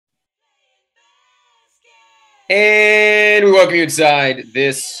And we welcome you inside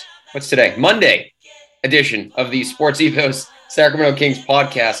this, what's today? Monday edition of the Sports Ethos Sacramento Kings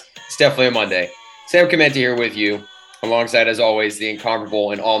podcast. It's definitely a Monday. Sam Clemente here with you, alongside, as always, the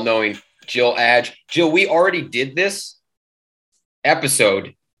incomparable and all-knowing Jill Adge. Jill, we already did this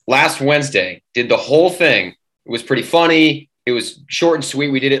episode last Wednesday, did the whole thing. It was pretty funny. It was short and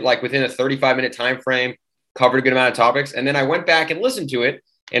sweet. We did it like within a 35-minute time frame, covered a good amount of topics. And then I went back and listened to it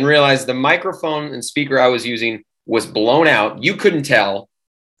and realized the microphone and speaker I was using was blown out. You couldn't tell,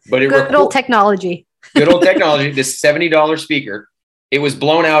 but good old technology. Good old technology, this $70 speaker. It was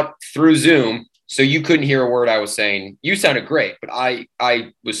blown out through Zoom, so you couldn't hear a word I was saying. You sounded great, but I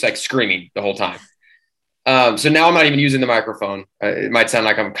was like screaming the whole time. So now I'm not even using the microphone. It might sound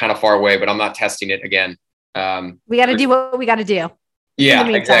like I'm kind of far away, but I'm not testing it again. We got to do what we got to do. Yeah,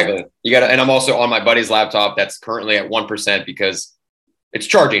 exactly. You got to, and I'm also on my buddy's laptop that's currently at 1% because it's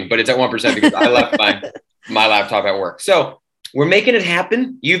charging, but it's at 1% because I left my laptop at work. So we're making it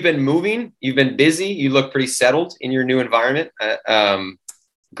happen. You've been moving. You've been busy. You look pretty settled in your new environment.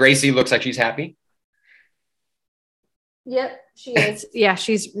 Gracie looks like she's happy. Yep, she is. Yeah,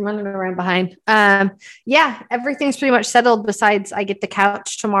 she's running around behind. Yeah, everything's pretty much settled besides I get the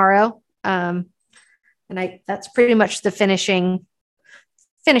couch tomorrow. And that's pretty much the finishing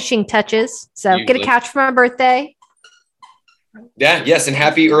touches. So usually. Get a couch for my birthday. Yeah, yes, and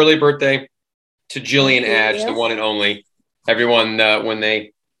happy early birthday to Jillian Adge, the one and only. Everyone, when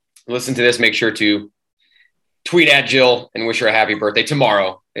they listen to this, make sure to tweet at Jill and wish her a happy birthday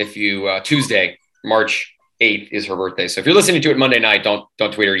tomorrow. If you Tuesday, March 8th is her birthday. So if you're listening to it Monday night, don't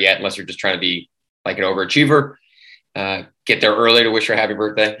tweet her yet unless you're just trying to be like an overachiever. Get there early to wish her a happy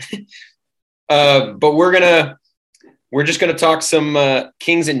birthday. But we're just gonna talk some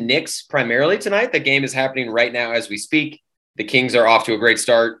Kings and Knicks primarily tonight. The game is happening right now as we speak. The Kings are off to a great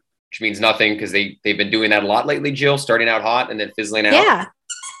start, which means nothing because they've been doing that a lot lately, Jill, starting out hot and then fizzling out. Yeah.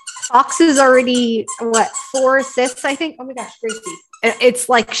 Fox is already, 4 assists, I think? Oh, my gosh, Gracie. It's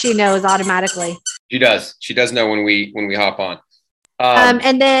like she knows automatically. She does. She does know when we hop on.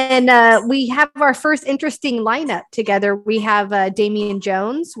 And then we have our first interesting lineup together. We have Damian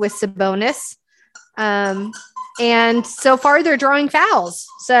Jones with Sabonis. And so far, they're drawing fouls.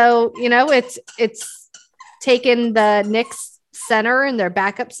 So, it's taken the Knicks center and their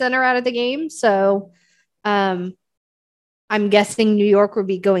backup center out of the game. So I'm guessing New York will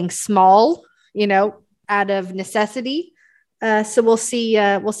be going small, out of necessity. So we'll see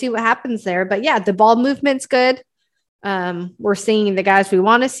what happens there. But yeah, the ball movement's good. We're seeing the guys we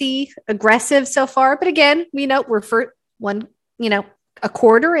want to see aggressive so far. But again, we're for one, a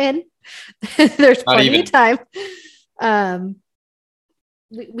quarter in. There's plenty of time.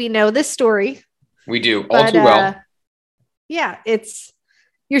 We know this story. We do all too well. Yeah,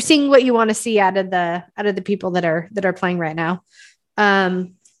 you're seeing what you want to see out of the people that are playing right now.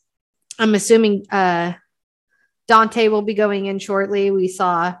 I'm assuming Dante will be going in shortly. We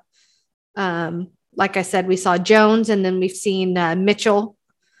saw, like I said, we saw Jones, and then we've seen Mitchell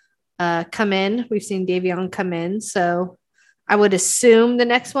come in. We've seen Davion come in. So I would assume the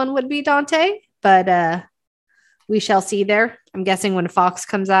next one would be Dante, but we shall see there. I'm guessing when Fox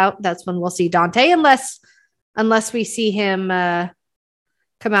comes out, that's when we'll see Dante, unless we see him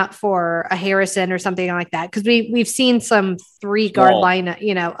come out for a Harrison or something like that. Because we've seen some 3-guard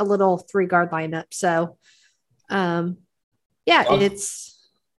lineup, a little 3-guard lineup. So, yeah,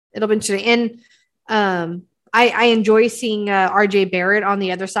 it'll be interesting. And I enjoy seeing RJ Barrett on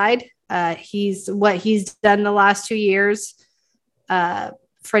the other side. He's done the last 2 years.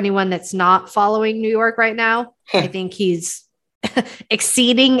 For anyone that's not following New York right now, I think he's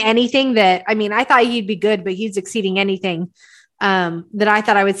exceeding anything I thought he'd be good, but he's exceeding anything that I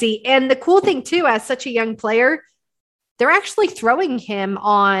thought I would see. And the cool thing too, as such a young player, they're actually throwing him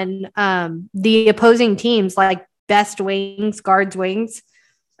on the opposing teams, like best wings, guards wings.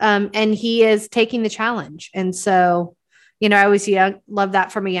 And he is taking the challenge. And so, I always love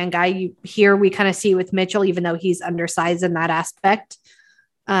that from a young guy. We kind of see with Mitchell, even though he's undersized in that aspect.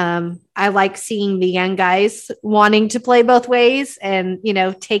 I like seeing the young guys wanting to play both ways and,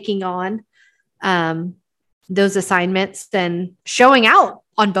 taking on those assignments and showing out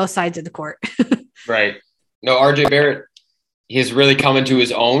on both sides of the court. Right. No, RJ Barrett, he's really coming to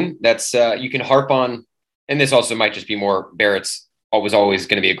his own. That's you can harp on, and this also might just be more Barrett's always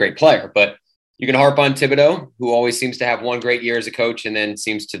going to be a great player, but you can harp on Thibodeau, who always seems to have one great year as a coach and then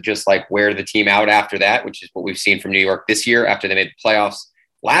seems to just like wear the team out after that, which is what we've seen from New York this year after they made the playoffs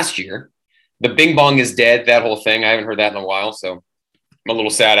last year. The bing bong is dead, that whole thing. I haven't heard that in a while, so I'm a little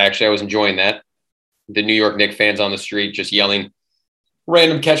sad, actually. I was enjoying that. The New York Knicks fans on the street just yelling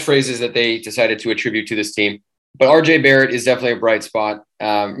random catchphrases that they decided to attribute to this team. But RJ Barrett is definitely a bright spot.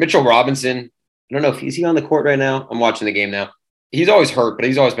 Mitchell Robinson, I don't know if he on the court right now. I'm watching the game now. He's always hurt, but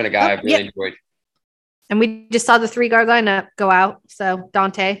he's always been a guy I've really enjoyed. And we just saw the 3-guard lineup go out. So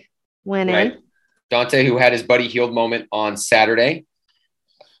Dante went in. Dante, who had his buddy healed moment on Saturday.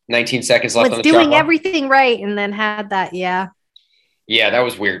 19 seconds left on the shot doing clock. Everything right and then had that, Yeah, that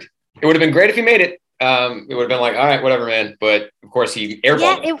was weird. It would have been great if he made it. It would have been like, all right, whatever, man. But, of course, he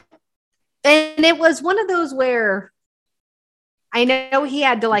airballed it. And it was one of those where I know he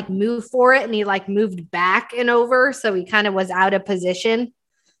had to, like, move for it, and he, like, moved back and over, so he kind of was out of position.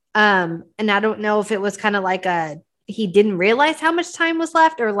 And I don't know if it was kind of like he didn't realize how much time was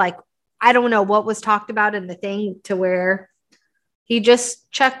left, or, like, I don't know what was talked about in the thing to where he just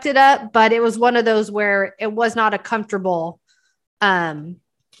chucked it up, but it was one of those where it was not a comfortable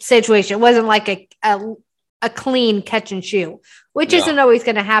situation. It wasn't like a clean catch and shoot, which isn't always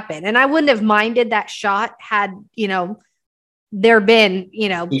going to happen. And I wouldn't have minded that shot had, there been,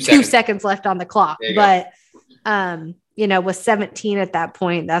 2 seconds left on the clock, but, with 17 at that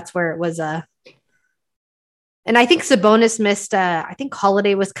point, that's where it was and I think Sabonis missed, I think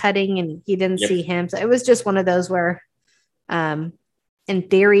Holiday was cutting and he didn't see him. So it was just one of those where, in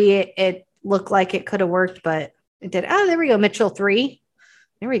theory, it looked like it could have worked, but it did. Oh, there we go. Mitchell 3.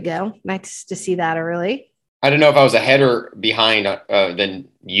 There we go. Nice to see that early. I don't know if I was ahead or behind than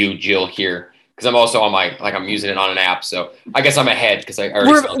you, Jill, here, because I'm also on I'm using it on an app. So I guess I'm ahead because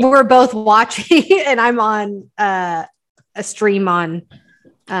we're both watching and I'm on a stream on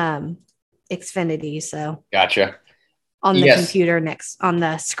Xfinity. So gotcha. On the computer on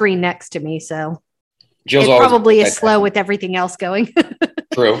the screen next to me. So Jill's it probably is slow with everything else going.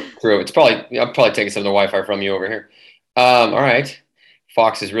 True. I'm probably taking some of the Wi-Fi from you over here. All right.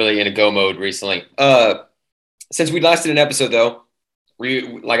 Fox is really in a go mode recently. Since we last did an episode, though,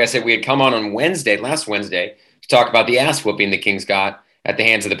 like I said, we had come on last Wednesday, to talk about the ass whooping the Kings got at the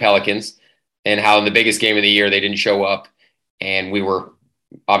hands of the Pelicans and how in the biggest game of the year they didn't show up. And we were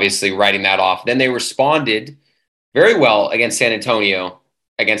obviously writing that off. Then they responded very well against San Antonio,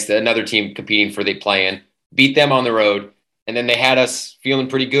 against another team competing for the play-in, beat them on the road. And then they had us feeling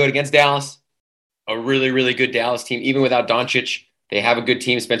pretty good against Dallas, a really, really good Dallas team. Even without Doncic, they have a good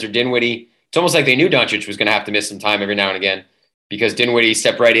team, Spencer Dinwiddie. It's almost like they knew Doncic was going to have to miss some time every now and again because Dinwiddie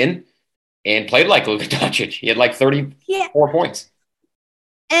stepped right in and played like Luka Doncic. He had like 34 points.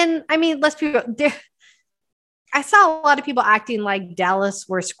 And, I mean, I saw a lot of people acting like Dallas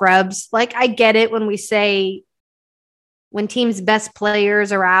were scrubs. Like, I get it when we say when teams' best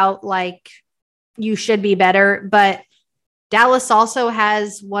players are out, like, you should be better. But Dallas also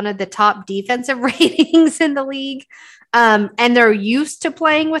has one of the top defensive ratings in the league. And they're used to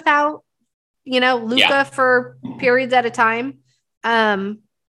playing without, Luka for periods at a time. I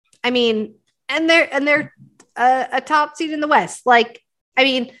mean, and they're a top seed in the West. Like, I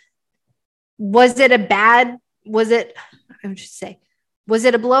mean, was it a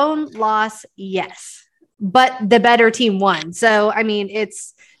blown loss? Yes. But the better team won. So, I mean,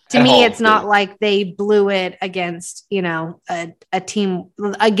 it's not like they blew it against, a team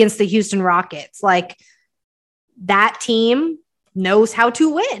against the Houston Rockets. Like, that team knows how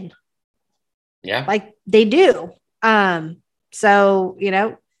to win. Yeah. Like they do. So,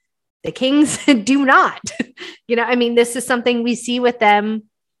 the Kings do not, I mean, this is something we see with them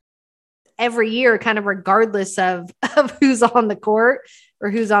every year, kind of regardless of who's on the court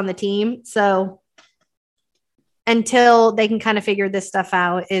or who's on the team. So until they can kind of figure this stuff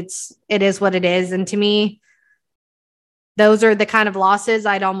out, it is what it is. And to me, those are the kind of losses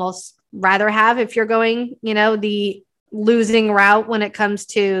I'd almost rather have if you're going, the losing route when it comes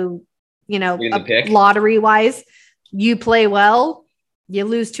to, lottery wise. You play well, you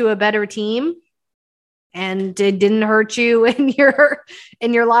lose to a better team, and it didn't hurt you in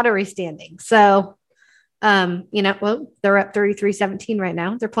your lottery standing. So, well, they're up 33-17 right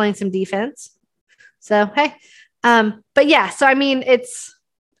now. They're playing some defense. So, hey, but yeah, so I mean, it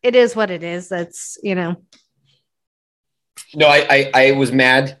is what it is. That's, No, I was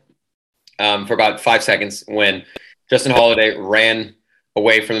mad for about 5 seconds when Justin Holiday ran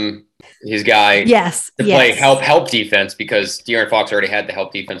away from his guy to play help defense because De'Aaron Fox already had the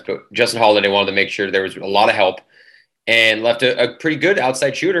help defense, but Justin Holiday wanted to make sure there was a lot of help and left a pretty good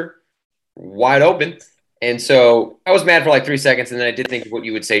outside shooter wide open. And so I was mad for like 3 seconds, and then I did think of what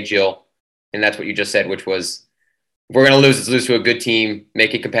you would say, Jill, and that's what you just said, which was, if we're going to lose, let's lose to a good team,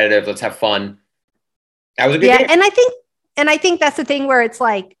 make it competitive, let's have fun. That was a good game. And I think that's the thing where it's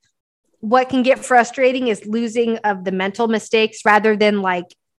like, what can get frustrating is losing of the mental mistakes rather than like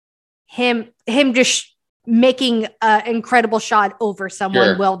him just making an incredible shot over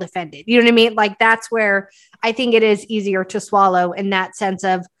someone well defended. You know what I mean? Like that's where I think it is easier to swallow in that sense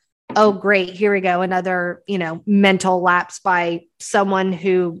of, oh, great, here we go. Another, mental lapse by someone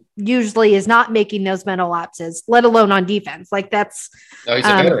who usually is not making those mental lapses, let alone on defense. Like that's, he's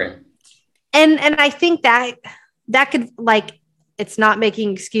a veteran. And I think that could, like, it's not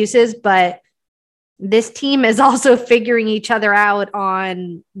making excuses, but this team is also figuring each other out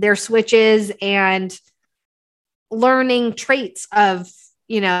on their switches and learning traits of,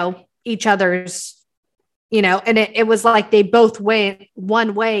 each other's, and it was like they both went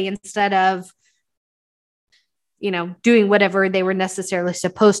one way instead of, doing whatever they were necessarily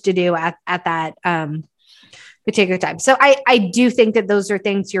supposed to do at that particular time. So I do think that those are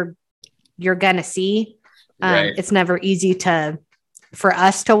things you're going to see. Right. It's never easy for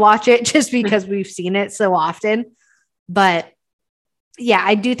us to watch it just because we've seen it so often. But yeah,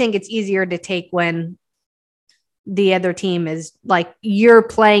 I do think it's easier to take when the other team is like, you're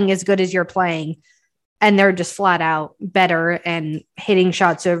playing as good as you're playing and they're just flat out better and hitting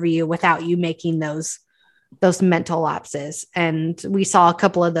shots over you without you making those mental lapses. And we saw a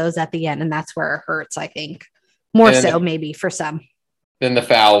couple of those at the end, and that's where it hurts, I think, more so maybe for some. Then the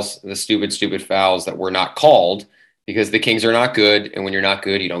fouls, the stupid fouls that were not called because the Kings are not good. And when you're not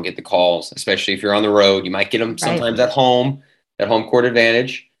good, you don't get the calls, especially if you're on the road. You might get them sometimes at home, that home court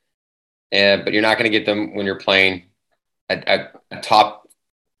advantage. But you're not going to get them when you're playing a top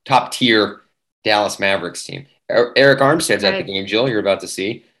tier Dallas Mavericks team. Eric Armstead's at the game, Jill, you're about to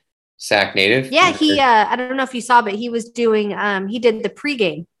see. Sac native. Yeah, he I don't know if you saw, but he was doing he did the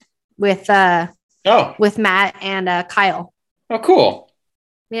pregame with Matt and Kyle. Oh, cool.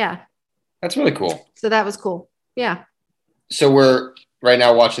 Yeah. That's really cool. So that was cool. Yeah. So we're right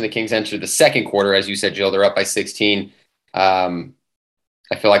now watching the Kings enter the second quarter. As you said, Jill, they're up by 16.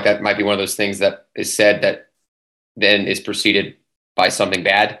 I feel like that might be one of those things that is said that then is preceded by something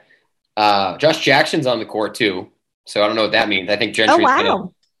bad. Josh Jackson's on the court too. So I don't know what that means. I think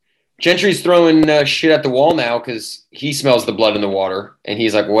Gentry's throwing shit at the wall now because he smells the blood in the water. And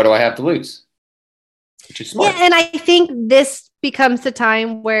he's like, well, what do I have to lose? Which is smart. Yeah, and I think this becomes the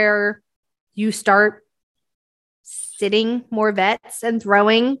time where you start sitting more vets and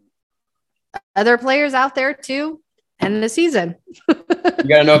throwing other players out there too. End the season. You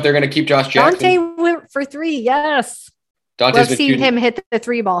got to know if they're going to keep Josh Jackson. Dante went for 3. Yes. Dante's Love seeing him hit the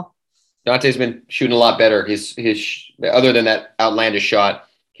 3 ball. Dante's been shooting a lot better. His other than that outlandish shot,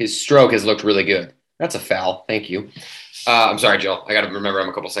 his stroke has looked really good. That's a foul. Thank you. I'm sorry, Jill. I got to remember I'm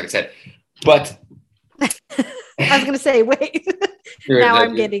a couple seconds ahead. But I was going to say, wait. Now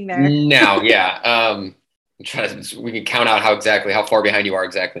I'm getting there. Now, yeah. We can count out how far behind you are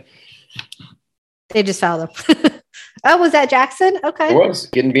exactly. They just fouled him. Oh, was that Jackson? Okay. It was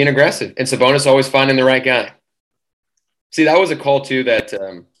being aggressive, and Sabonis always finding the right guy. See, that was a call too. That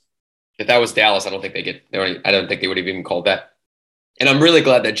if that was Dallas, I don't think they would have even called that. And I'm really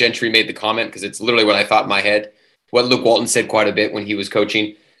glad that Gentry made the comment because it's literally what I thought in my head. What Luke Walton said quite a bit when he was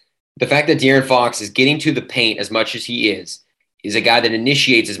coaching. The fact that De'Aaron Fox is getting to the paint as much as he is a guy that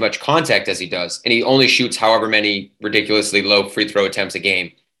initiates as much contact as he does, and he only shoots however many ridiculously low free throw attempts a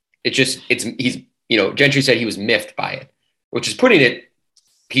game. Gentry said he was miffed by it, which is putting it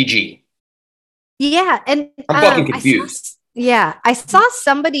PG. Yeah, and I'm fucking confused. I saw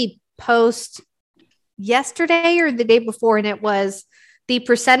somebody post yesterday or the day before, and it was the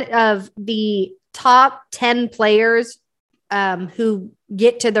percent of the top 10 players who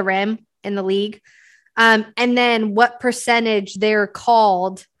get to the rim in the league, and then what percentage they're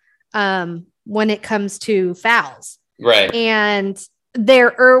called when it comes to fouls. Right. And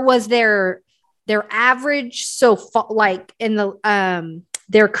their average so far, like in the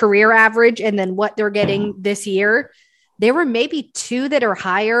their career average, and then what they're getting this year, there were maybe 2 that are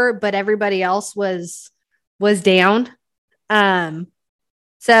higher, but everybody else was down. So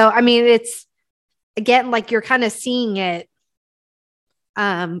I mean, it's again, like you're kind of seeing it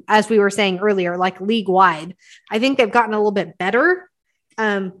as we were saying earlier, like league wide. I think they've gotten a little bit better.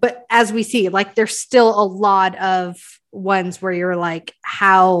 But as we see, like there's still a lot of ones where you're like,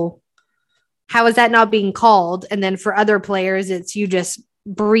 how is that not being called? And then for other players, it's you just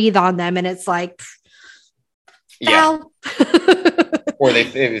breathe on them and it's like, foul. Or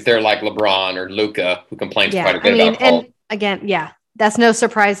if they're like LeBron or Luka, who complains quite a bit about call. And again, that's no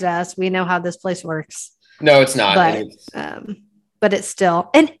surprise to us. We know how this place works. No, it's not. But it's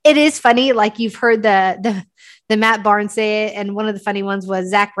still, and it is funny. Like you've heard the Matt Barnes say it. And one of the funny ones was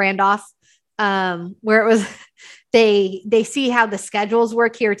Zach Randolph, where it was, they see how the schedules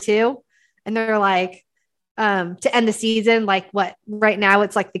work here too. And they're like, to end the season. Like what right now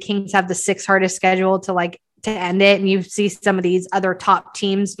it's like the Kings have the 6th hardest schedule to end it. And you see some of these other top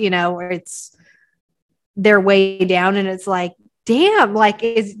teams, where they're way down and it's like, damn, like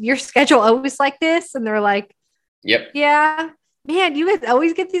is your schedule always like this? And they're like, yep. Yeah, man, you guys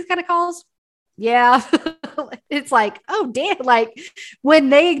always get these kind of calls. Yeah. It's like, oh damn, like when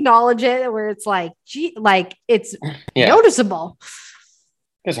they acknowledge it where it's like, gee, like it's noticeable.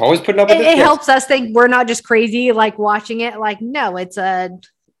 It's always putting up with it helps us think we're not just crazy like watching it. Like, no, it's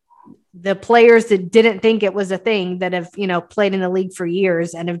the players that didn't think it was a thing that have, played in the league for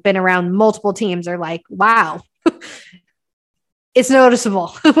years and have been around multiple teams are like, wow. It's noticeable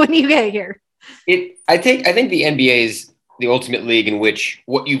when you get here. I think the NBA is the ultimate league in which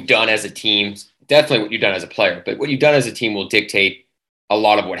what you've done as a team, definitely what you've done as a player, but what you've done as a team will dictate a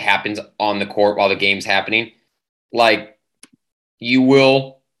lot of what happens on the court while the game's happening. Like, you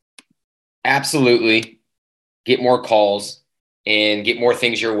will absolutely get more calls and get more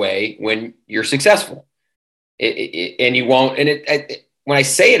things your way when you're successful. And you won't. And when I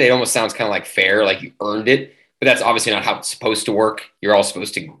say it, it almost sounds kind of like fair, like you earned it. But that's obviously not how it's supposed to work. You're all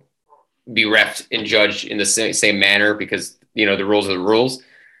supposed to be reffed and judged in the same manner because, the rules are the rules.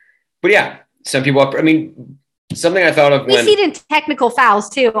 But yeah, some people, something I thought of we see it in technical fouls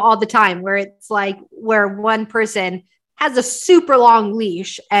too all the time where it's like where one person has a super long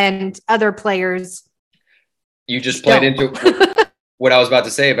leash and other players. You just played into what I was about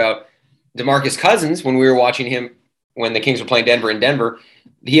to say about DeMarcus Cousins when we were watching him when the Kings were playing Denver in Denver.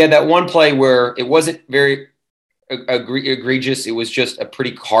 He had that one play where it wasn't very egregious. It was just a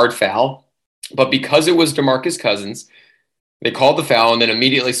pretty hard foul. But because it was DeMarcus Cousins, they called the foul and then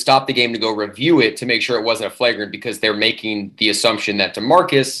immediately stopped the game to go review it to make sure it wasn't a flagrant because they're making the assumption that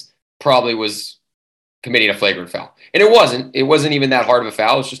DeMarcus probably was committing a flagrant foul. And it wasn't. It wasn't even that hard of a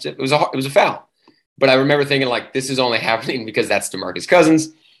foul. It's just it was a foul. But I remember thinking, like, this is only happening because that's DeMarcus Cousins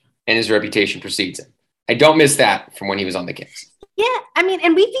and his reputation precedes him. I don't miss that from when he was on the Kings. Yeah,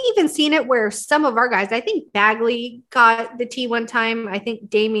 and we've even seen it where some of our guys, I think Bagley got the T one time. I think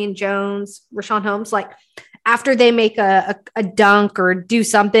Damian Jones, Rashawn Holmes, like after they make a dunk or do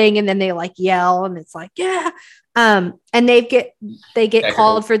something and then they like yell and it's like, yeah. And they get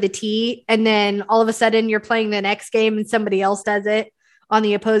called for the T. And then all of a sudden you're playing the next game and somebody else does it on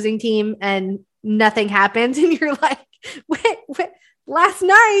the opposing team and nothing happens. And you're like, what? Last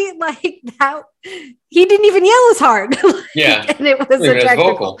night, like that, he didn't even yell as hard. Yeah. And it was a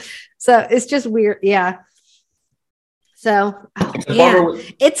technical. So it's just weird. Yeah. So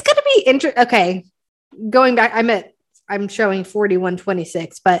it's going to be interesting. Okay. Going back, I'm showing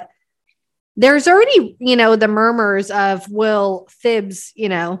 41-26, but there's already, the murmurs of will Thibs,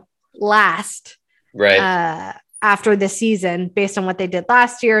 last right after the season based on what they did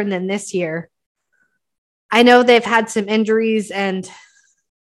last year. And then this year, I know they've had some injuries and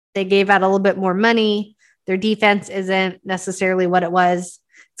they gave out a little bit more money. Their defense isn't necessarily what it was.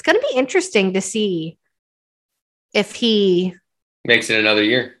 It's going to be interesting to see if he makes it another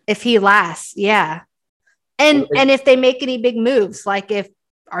year, if he lasts. Yeah. And if they make any big moves, like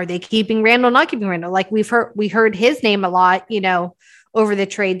are they keeping Randall, not keeping Randall? Like we heard his name a lot, over the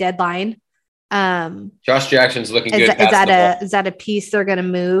trade deadline. Josh Jackson's looking good. Is that a piece they're going to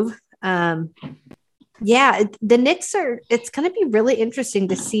move? Yeah, the Knicks it's going to be really interesting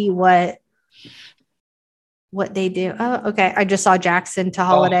to see what they do. Oh, okay. I just saw Jackson to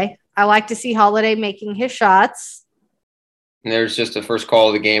Holiday. I like to see Holiday making his shots. And there's just the first call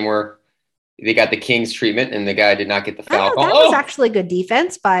of the game where they got the Kings treatment and the guy did not get the foul call. That was actually good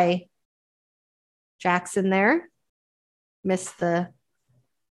defense by Jackson there. Missed the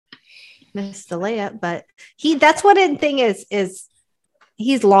layup, but that's what the thing is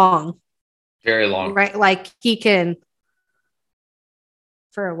he's long. Very long. Right? Like he can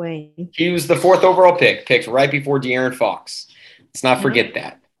for a wing. He was the 4th overall picked right before De'Aaron Fox. Let's not forget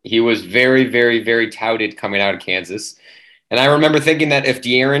that. He was very, very, very touted coming out of Kansas. And I remember thinking that if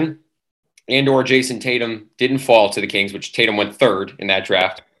De'Aaron and or Jason Tatum didn't fall to the Kings, which Tatum went 3rd in that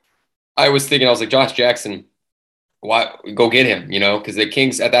draft, I was like, Josh Jackson, why go get him, because the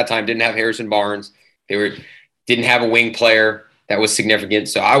Kings at that time didn't have Harrison Barnes. They didn't have a wing player that was significant.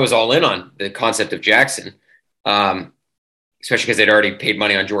 So I was all in on the concept of Jackson, especially because they'd already paid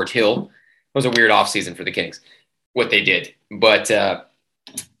money on George Hill. It was a weird offseason for the Kings, what they did. But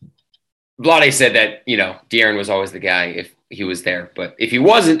Vlade said that, De'Aaron was always the guy if he was there. But if he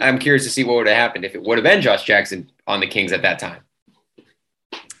wasn't, I'm curious to see what would have happened if it would have been Josh Jackson on the Kings at that time.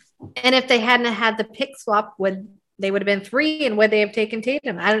 And if they hadn't had the pick swap, they would have been 3 and would they have taken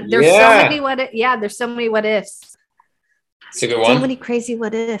Tatum? There's so many what ifs. It's a good one. So many crazy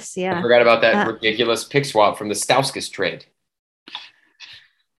what ifs. Yeah. I forgot about that ridiculous pick swap from the Stauskas trade.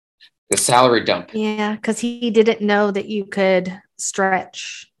 The salary dump. Yeah, because he didn't know that you could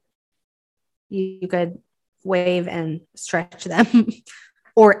stretch. You could wave and stretch them,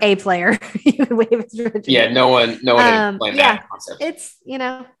 or a player. You could wave and stretch. Yeah, no one had explained that concept.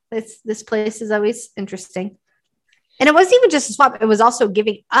 It's this place is always interesting, and it wasn't even just a swap. It was also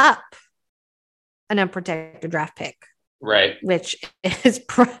giving up an unprotected draft pick, right? Which is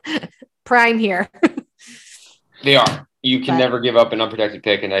prime here. They are. You can never give up an unprotected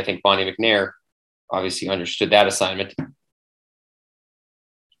pick, and I think Bonnie McNair obviously understood that assignment.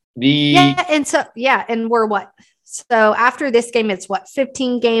 And we're what? So after this game, it's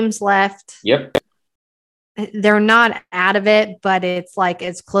 15 games left. Yep. They're not out of it, but it's like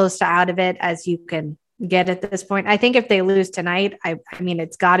as close to out of it as you can get at this point. I think if they lose tonight, I mean,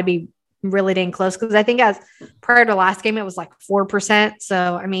 it's got to be really dang close, because I think as prior to last game, it was like 4%.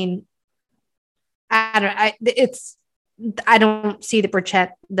 So I mean, I don't see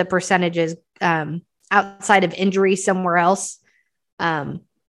the percentages outside of injury somewhere else. I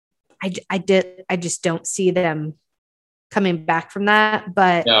just don't see them coming back from that.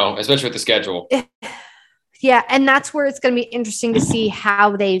 But no, especially with the schedule. Yeah, and that's where it's going to be interesting to see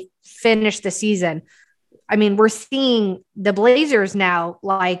how they finish the season. I mean, we're seeing the Blazers now,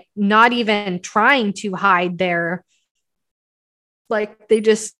 like, not even trying to hide their, like, they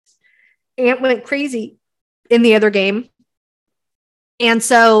just went crazy in the other game. And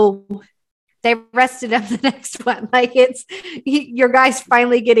so they rested him the next one. Like, your guy's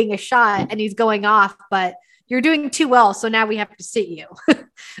finally getting a shot and he's going off, but you're doing too well. So now we have to sit you.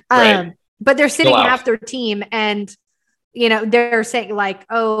 Right. But they're sitting half their team, and, they're saying like,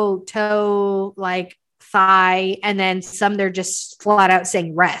 oh, toe, like thigh. And then some, they're just flat out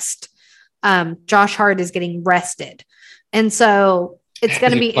saying rest. Josh Hart is getting rested. And so it's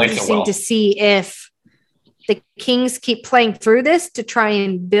going to be interesting to see if the Kings keep playing through this to try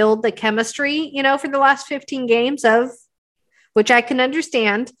and build the chemistry, for the last 15 games which I can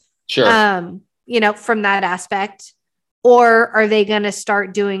understand. Sure. From that aspect. Or are they going to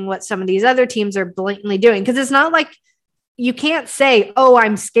start doing what some of these other teams are blatantly doing? Because it's not like you can't say, oh,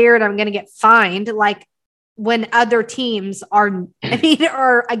 I'm scared, I'm going to get fined. Like, when other teams are again, I've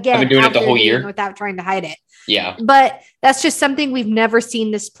been doing it the whole year without trying to hide it. Yeah. But that's just something we've never seen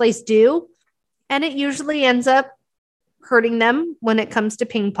this place do. And it usually ends up hurting them when it comes to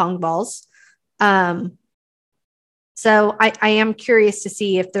ping pong balls. So I am curious to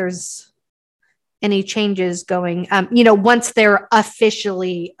see if there's any changes going, once they're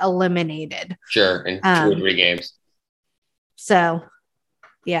officially eliminated. Sure. In 2 or 3 games. So,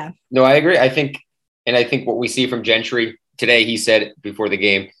 yeah. No, I agree. I think what we see from Gentry today, he said before the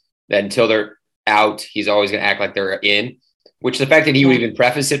game that until they're out, he's always going to act like they're in, which the fact that he would even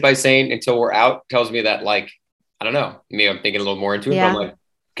preface it by saying until we're out tells me that, like, I don't know, maybe I'm thinking a little more into it, but I'm like,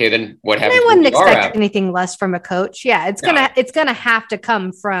 okay, then what happens? I wouldn't expect anything less from a coach. Yeah, it's gonna have to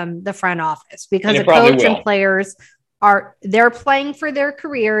come from the front office, because a coach and players they're playing for their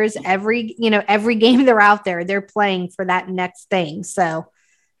careers. Every game they're out there, they're playing for that next thing. So,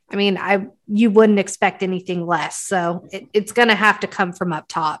 I mean, you wouldn't expect anything less. So it's gonna have to come from up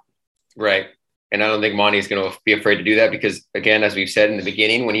top. Right. And I don't think Monty's going to be afraid to do that, because, again, as we've said in the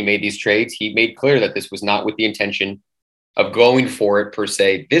beginning, when he made these trades, he made clear that this was not with the intention of going for it per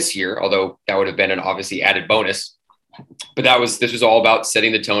se this year, although that would have been an obviously added bonus. But this was all about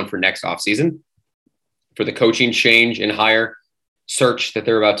setting the tone for next offseason, for the coaching change and hire search that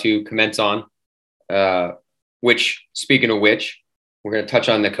they're about to commence on, which, speaking of which, we're going to touch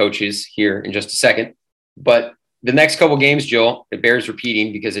on the coaches here in just a second. But the next couple games, Jill, it bears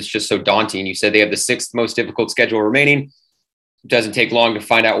repeating because it's just so daunting. You said they have the 6th most difficult schedule remaining. It doesn't take long to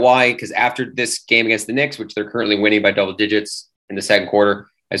find out why, because after this game against the Knicks, which they're currently winning by double digits in the second quarter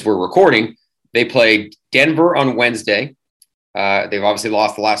as we're recording, they played Denver on Wednesday. They've obviously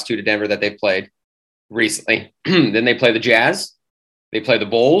lost the last 2 to Denver that they've played recently. Then they play the Jazz, they play the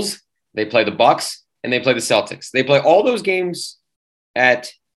Bulls, they play the Bucks, and they play the Celtics. They play all those games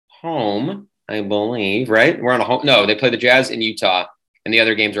at home, I believe, right? We're on a home. No, they play the Jazz in Utah, and the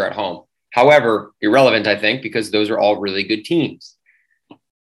other games are at home. However, irrelevant, I think, because those are all really good teams.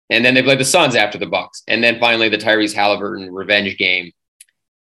 And then they play the Suns after the Bucks. And then finally the Tyrese Halliburton revenge game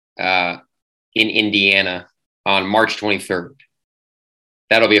in Indiana on March 23rd.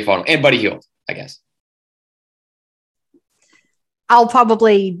 That'll be a fun one. And Buddy Hield, I guess. I'll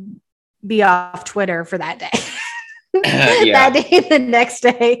probably be off Twitter for that day. Yeah. That day and the next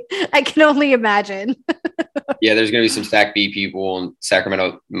day. I can only imagine. Yeah, there's going to be some Stack B people and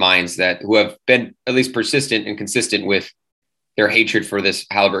Sacramento minds who have been at least persistent and consistent with their hatred for this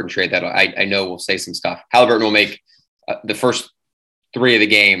Halliburton trade that I know will say some stuff. Halliburton will make the first 3 of the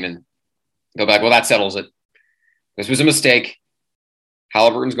game and go back. Well, that settles it. This was a mistake.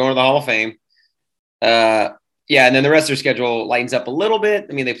 Halliburton's going to the Hall of Fame. And then the rest of their schedule lightens up a little bit.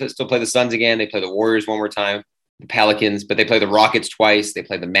 I mean, they still play the Suns again. They play the Warriors one more time, the Pelicans, but they play the Rockets twice. They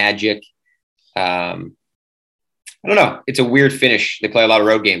play the Magic. I don't know. It's a weird finish. They play a lot of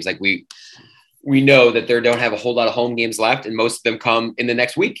road games. Like we know that they don't have a whole lot of home games left, and most of them come in the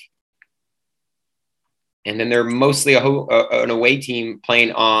next week. And then they're mostly an away team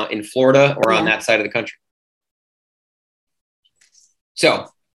playing in Florida or on that side of the country. So.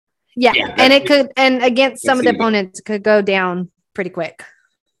 Yeah, and it could, and against some of the opponents, it could go down pretty quick.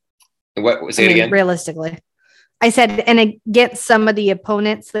 Say it again? Realistically. I said, and against some of the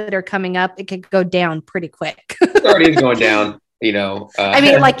opponents that are coming up, it could go down pretty quick. It already is going down,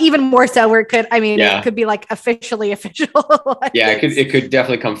 like even more so where it could, it could be like official. Like it could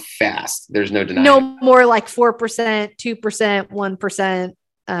definitely come fast. There's no denying. No more like 4%, 2%, 1%.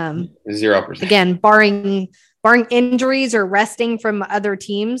 0%. Again, barring injuries or resting from other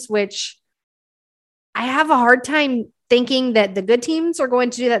teams, which I have a hard time thinking that the good teams are going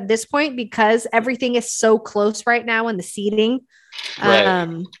to do that at this point because everything is so close right now in the seeding.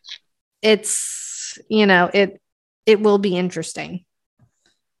 Right. It's, it will be interesting.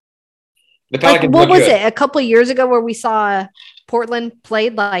 The Pelicans what was it? A couple of years ago where we saw Portland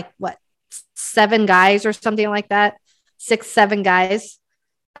played 7 guys or something like that, 6, 7 guys.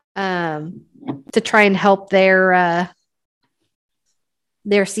 To try and help their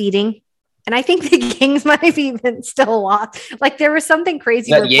seeding. And I think the Kings might have even still lost. Like there was something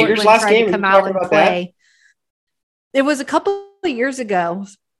crazy where Jaeger's Portland tried to come out and play. That? It was a couple of years ago.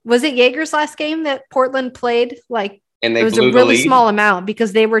 Was it Jaeger's last game that Portland played? And it was a really small amount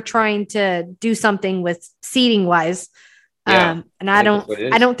because they were trying to do something with seeding wise. And I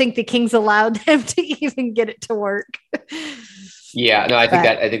don't think the Kings allowed them to even get it to work. Yeah, no, I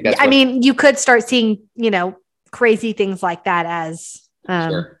think that's. You could start seeing, crazy things like that as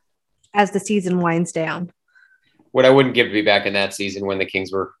the season winds down. What I wouldn't give to be back in that season when the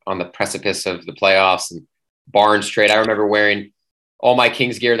Kings were on the precipice of the playoffs and Barnes trade. I remember wearing all my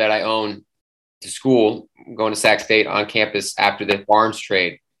Kings gear that I own to school, going to Sac State on campus after the Barnes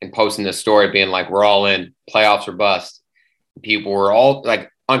trade and posting the story being like, we're all in, playoffs or bust. People were all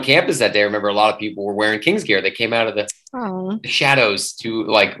on campus that day. I remember a lot of people were wearing Kings gear. They came out of the shadows to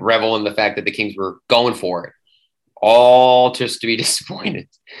revel in the fact that the Kings were going for it, all just to be disappointed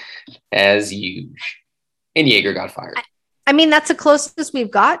as usual. And Jaeger got fired. That's the closest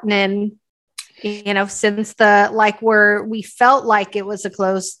we've gotten in, since where we felt like it was a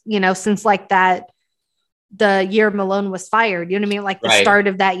close, since the year Malone was fired, you know what I mean? The start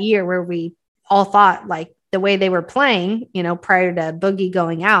of that year where we all thought the way they were playing, prior to Boogie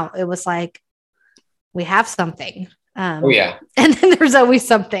going out, it was we have something. And then there's always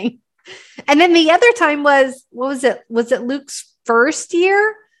something. And then the other time was, what was it? Was it Luke's first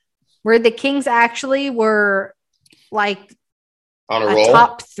year where the Kings actually were on a roll?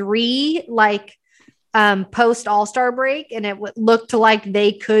 Top 3, post All-Star break. And it looked like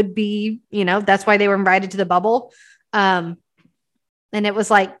they could be, that's why they were invited to the bubble. And it was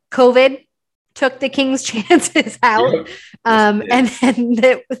COVID took the Kings' chances out. And then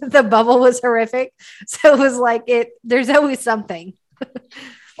the bubble was horrific. So it was there's always something.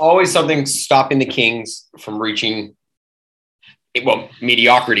 Always something stopping the Kings from reaching,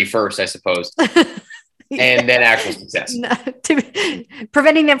 mediocrity first, I suppose. And then actual success.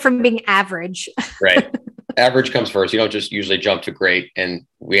 Preventing them from being average. Right. Average comes first. You don't just usually jump to great. And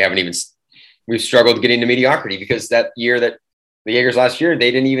we've struggled getting to mediocrity because that year that the Jaegers last year, they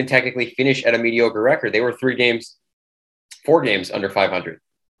didn't even technically finish at a mediocre record. They were 4 games under 500,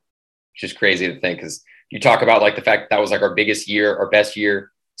 which is crazy to think because you talk about the fact that was our biggest year, our best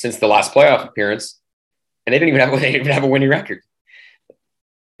year since the last playoff appearance, and they didn't even have a winning record.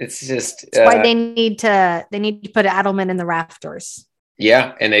 It's just that's why they need to put Adelman in the rafters.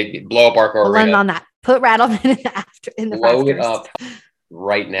 Yeah, and they blow up Arco Arena. Learn on that. Put Adelman in the blow rafters. It up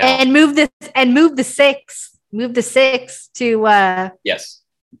right now and move the 6. Move the 6 to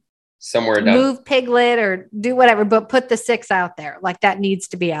somewhere down. Move Piglet or do whatever, but put the 6 out there. That needs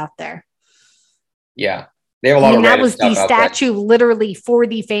to be out there. Yeah. They have a lot of that was the statue literally for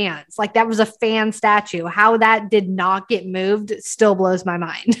the fans. That was a fan statue. How that did not get moved still blows my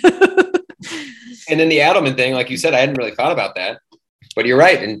mind. And then the Adelman thing, like you said, I hadn't really thought about that. But you're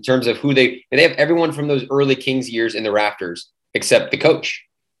right in terms of who they have everyone from those early Kings years in the rafters except the coach.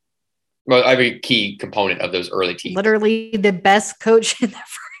 Well, every key component of those early teams. Literally the best coach in the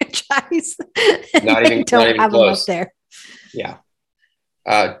franchise. Not even close. Him up there. Yeah.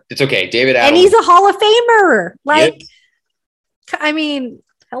 It's okay. David Adelman. And he's a Hall of Famer. Like, I mean,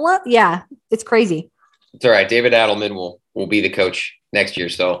 hello. Yeah, it's crazy. It's all right. David Adelman will be the coach next year.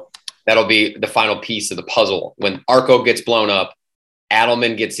 So that'll be the final piece of the puzzle. When Arco gets blown up,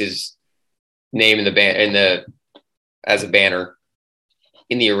 Adelman gets his name as a banner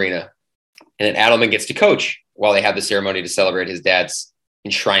in the arena. And then Adelman gets to coach while they have the ceremony to celebrate his dad's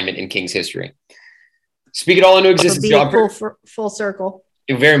enshrinement in Kings history. Speak it all into existence. Full circle.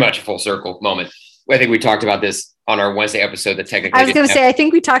 Very much a full circle moment. I think we talked about this on our Wednesday episode that technically I was going to say, I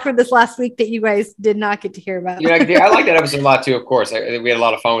think we talked about this last week that you guys did not get to hear about. Yeah, I like that episode a lot too, of course. I think we had a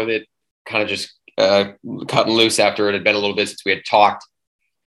lot of fun with it, kind of just cutting loose after it had been a little bit since we had talked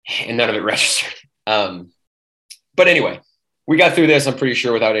and none of it registered. But anyway, we got through this, I'm pretty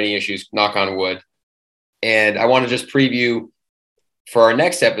sure, without any issues, knock on wood. And I want to just preview for our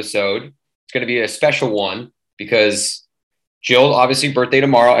next episode. It's going to be a special one because Jill, obviously, birthday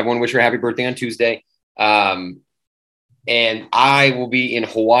tomorrow. Everyone wish her a happy birthday on Tuesday. And I will be in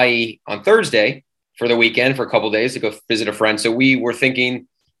Hawaii on Thursday for the weekend for a couple of days to go visit a friend. So we were thinking,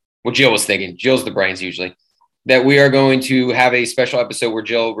 well, Jill was thinking, Jill's the brains usually, that we are going to have a special episode where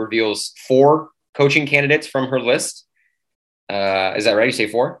Jill reveals 4 coaching candidates from her list. Is that right? You say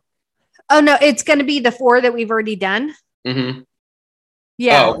 4? Oh, no, it's going to be the 4 that we've already done. Mm-hmm.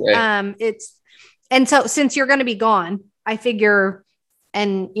 Yeah. Oh, okay. And so since you're going to be gone, I figure,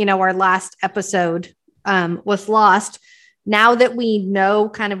 and our last episode was lost. Now that we know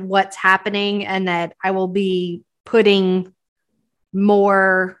kind of what's happening and that I will be putting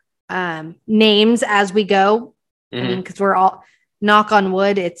more names as we go. Mm-hmm. I mean, because we're all, knock on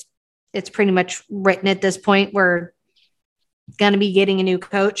wood, it's pretty much written at this point. We're going to be getting a new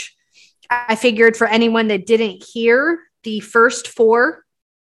coach. I figured for anyone that didn't hear the first 4,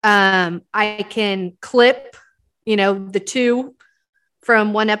 I can clip, the 2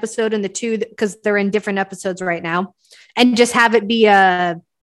 from one episode and the 2 because they're in different episodes right now, and just have it be a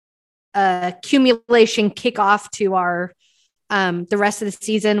accumulation kickoff to our the rest of the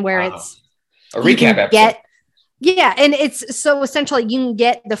season where it's a recap episode. And it's so essentially you can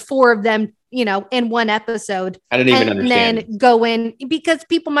get the 4 of them, in one episode. I didn't even understand. And then go in because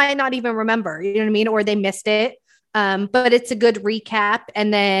people might not even remember, you know what I mean? Or they missed it. But it's a good recap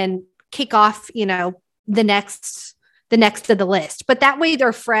and then kick off, the next of the list. But that way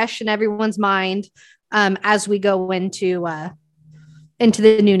they're fresh in everyone's mind as we go into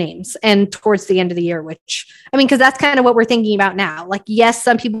the new names and towards the end of the year, which, I mean, because that's kind of what we're thinking about now. Like, yes,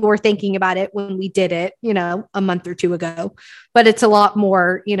 some people were thinking about it when we did it, a month or 2 ago, but it's a lot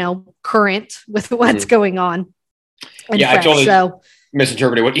more, current with what's going on. Yeah, fresh, I totally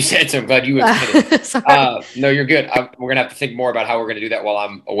misinterpreted what you said, so I'm glad you it. No, you're good. We're going to have to think more about how we're going to do that while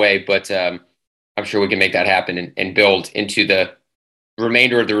I'm away, but I'm sure we can make that happen and build into the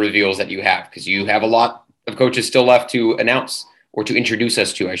remainder of the reveals that you have, because you have a lot of coaches still left to announce or to introduce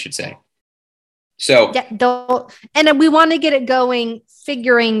us to, I should say. So yeah, and we want to get it going,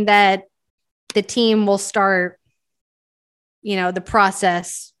 figuring that the team will start, the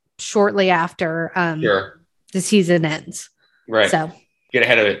process shortly after the season ends. Right. So get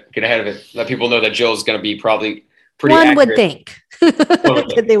ahead of it. Let people know that Jill's going to be probably pretty One accurate. would think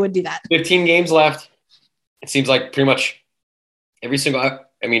that they would do that. 15 games left. It seems like pretty much every single,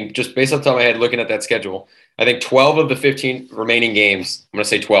 I mean, just based off the top of my head, looking at that schedule, I think 12 of the 15 remaining games, I'm going to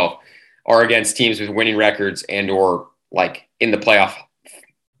say 12, are against teams with winning records and or like in the playoff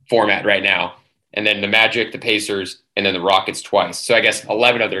format right now. And then the Magic, the Pacers, and then the Rockets twice. So I guess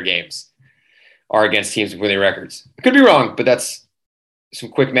 11 of their games are against teams with winning records. I could be wrong, but that's some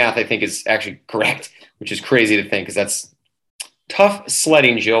quick math I think is actually correct, which is crazy to think because that's tough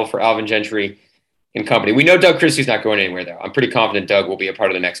sledding, Jill, for Alvin Gentry and company. We know Doug Christie's not going anywhere, though. I'm pretty confident Doug will be a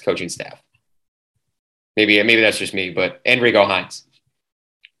part of the next coaching staff. Maybe that's just me, and Rico Hines.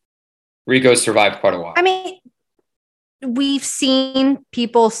 Rico's survived quite a while. I mean, we've seen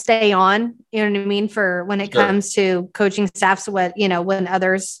people stay on, you know what I mean, for when it comes to coaching staffs, when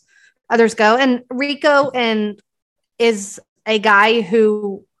others go. And Rico is a guy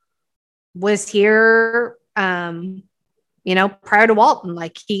who was here, prior to Walton.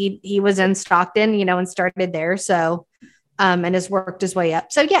 Like he was in Stockton, and started there. So, and has worked his way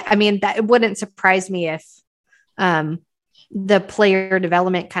up. So yeah, I mean, that it wouldn't surprise me if the player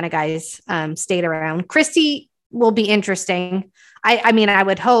development kind of guys stayed around. Christie will be interesting. I mean, I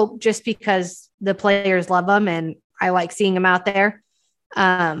would hope, just because the players love him and I like seeing him out there.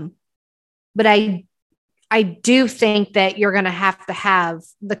 But I do think that you're going to have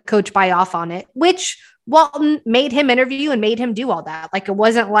the coach buy off on it, which Walton made him interview and made him do all that. Like, it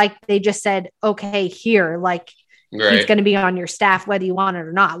wasn't like they just said, okay, here, like, he's going to be on your staff, whether you want it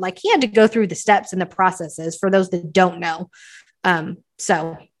or not. Like, he had to go through the steps and the processes for those that don't know.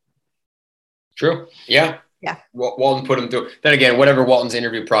 So. True. Yeah. Yeah. Walton put him through. Then again, whatever Walton's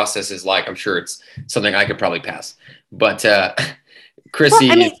interview process is like, I'm sure it's something I could probably pass. But Chrissy.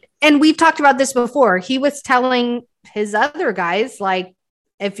 Well, I mean, and we've talked about this before. He was telling his other guys, like,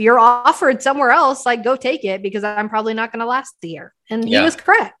 if you're offered somewhere else, like, go take it, because I'm probably not going to last the year. And he was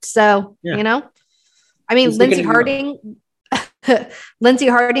correct. So, you know, I mean, Lindsey Harding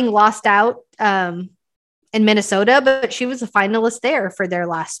lost out in Minnesota, but she was a finalist there for their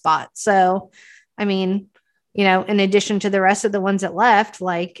last spot. So, I mean, you know, in addition to the rest of the ones that left,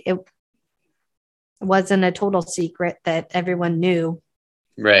 like, it wasn't a total secret that everyone knew,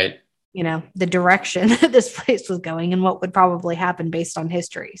 right, you know, the direction this place was going and what would probably happen based on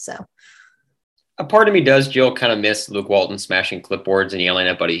history. So a part of me does, Jill, kind of miss Luke Walton smashing clipboards and yelling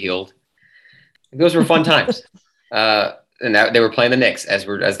at Buddy Hield. Those were fun times. And that they were playing the Knicks as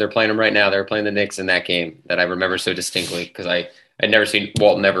they're playing them right now. They were playing the Knicks in that game that I remember so distinctly, because I'd never seen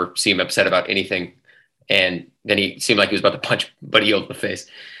Walton ever seem upset about anything. And then he seemed like he was about to punch Buddy Hield in the face.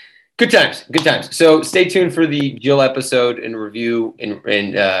 Good times. So stay tuned for the Jill episode and review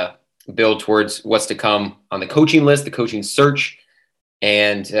and build towards what's to come on the coaching list, the coaching search.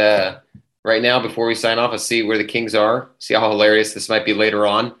 And right now, before we sign off, let's see where the Kings are. See how hilarious this might be later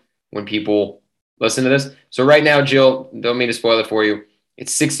on when people listen to this. So right now, Jill, don't mean to spoil it for you.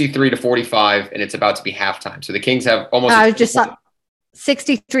 It's 63-45, and it's about to be halftime. So the Kings have almost. I just saw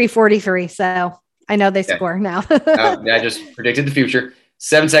 63-43. So I know they score now. I just predicted the future.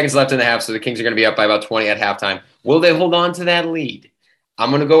 7 seconds left in the half, so the Kings are going to be up by about 20 at halftime. Will they hold on to that lead?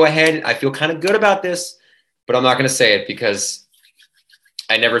 I'm going to go ahead. I feel kind of good about this, but I'm not going to say it because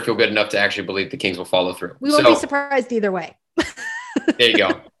I never feel good enough to actually believe the Kings will follow through. We won't be surprised either way. There you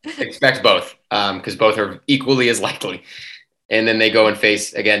go. Expect both, because both are equally as likely. And then they go and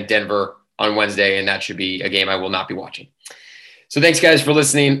face, again, Denver on Wednesday, and that should be a game I will not be watching. So thanks, guys, for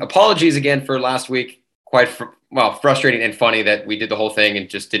listening. Apologies again for last week. Quite frustrating and funny that we did the whole thing and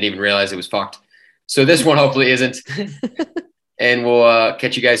just didn't even realize it was fucked. So this one hopefully isn't. And we'll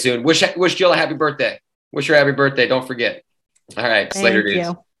catch you guys soon. Wish Jill a happy birthday. Wish her a happy birthday. Don't forget. All right. Slater dudes.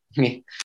 Thank you.